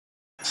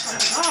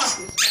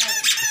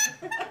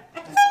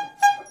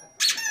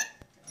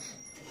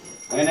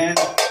And then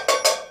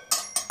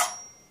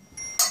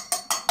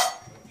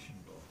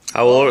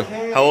how old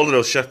are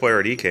those Chef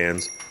Boyardee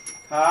cans?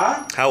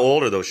 huh? How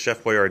old are those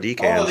Chef Boyardee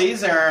cans? Oh,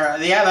 these are,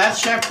 yeah, that's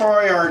Chef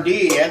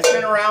Boyardee. It's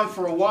been around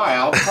for a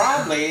while.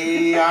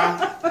 Probably,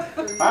 I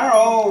don't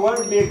know, what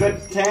would be a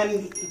good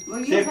 10,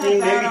 15,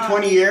 maybe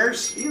 20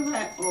 years? You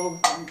had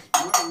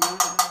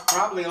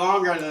Probably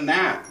longer than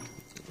that.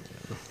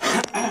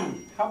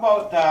 How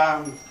about,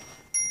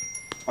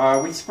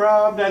 are we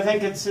scrubbed? I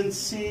think it's in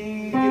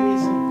C.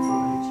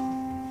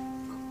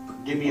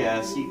 Give me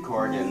a C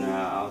chord and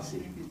I'll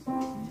see.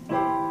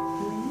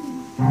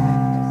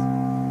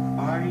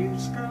 Are you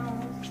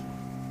scrubbed?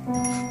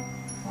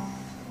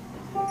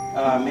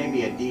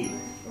 Maybe a D.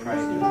 Try a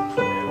D.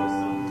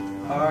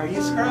 Are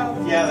you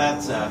scrubbed? Yeah,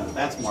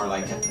 that's more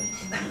like it.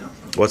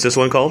 What's this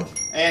one called?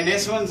 And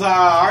this one's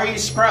Are You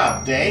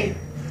Scrubbed, eh?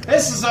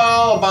 This is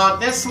all about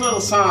this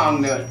little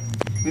song. And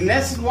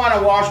this is one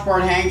of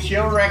Washboard Hank's.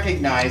 You'll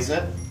recognize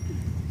it.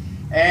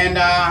 And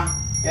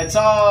it's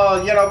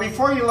all, you know,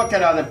 before you look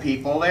at other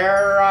people,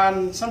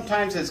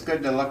 sometimes it's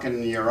good to look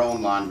in your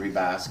own laundry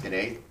basket,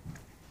 eh?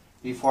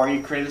 Before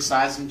you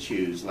criticize and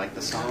choose, like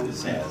the song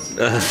says.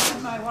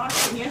 my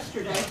washing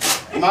yesterday.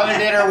 Mother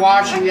did her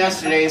washing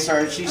yesterday,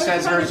 so she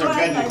says hers are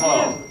good and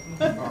clothed.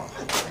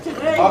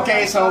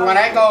 Okay, so when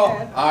I go,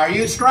 are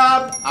you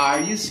scrubbed?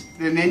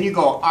 And then you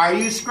go, are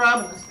you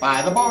scrubbed?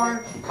 By the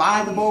board,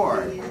 by the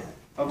board.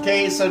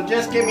 Okay, so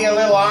just give me a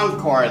little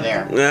encore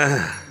there.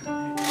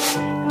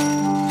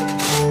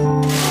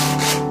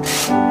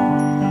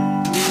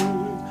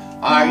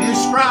 Are you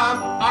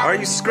scrubbed? Are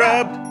you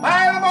scrubbed?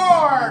 By the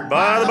board!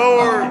 By the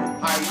board!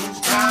 Are you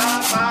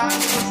scrubbed by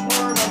the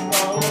word of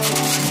gold?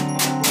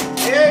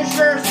 Is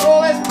your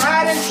soul as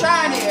bright and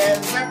shiny as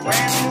the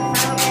brand new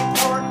founding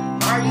port?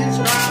 Are you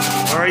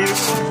scrubbed? Are you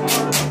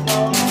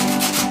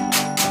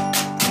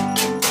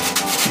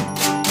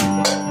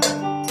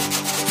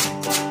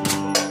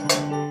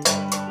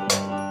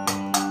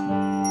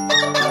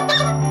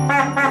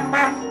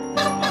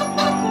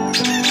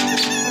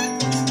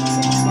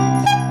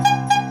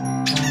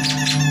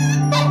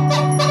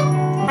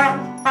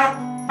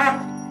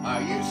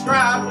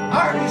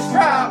Are you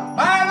scrubbed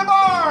by the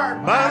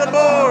board? by the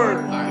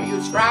board? Are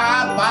you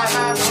scrubbed by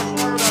that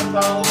word of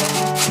gold?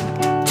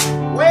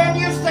 When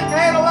you stick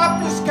handle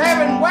up to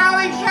Kevin, while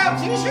he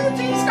shouts, he shoots,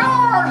 he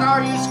scores.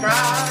 Are you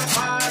scrubbed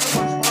by the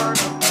word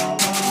of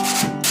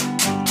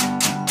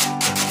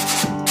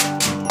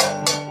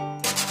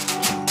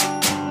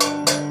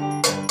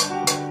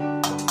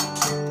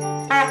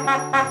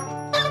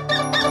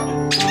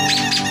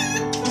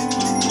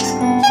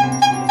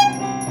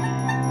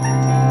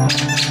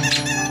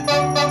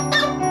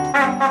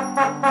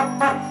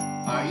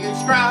Are you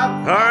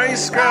scrubbed? Are you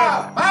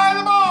scrubbed? By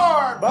the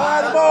board!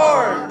 By the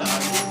board!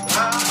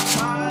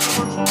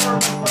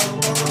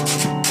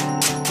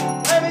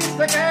 When he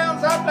stick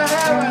hands up to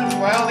heaven,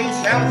 well, he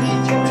shouts, he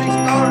shoots, he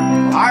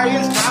scores. Are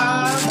you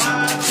scrubbed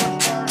by the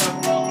word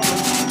of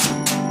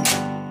gold?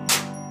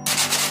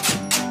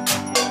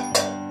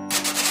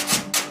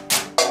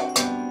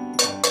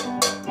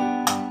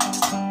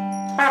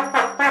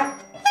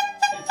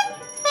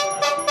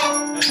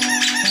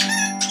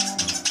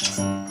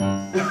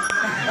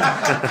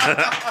 Ha ha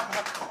ha.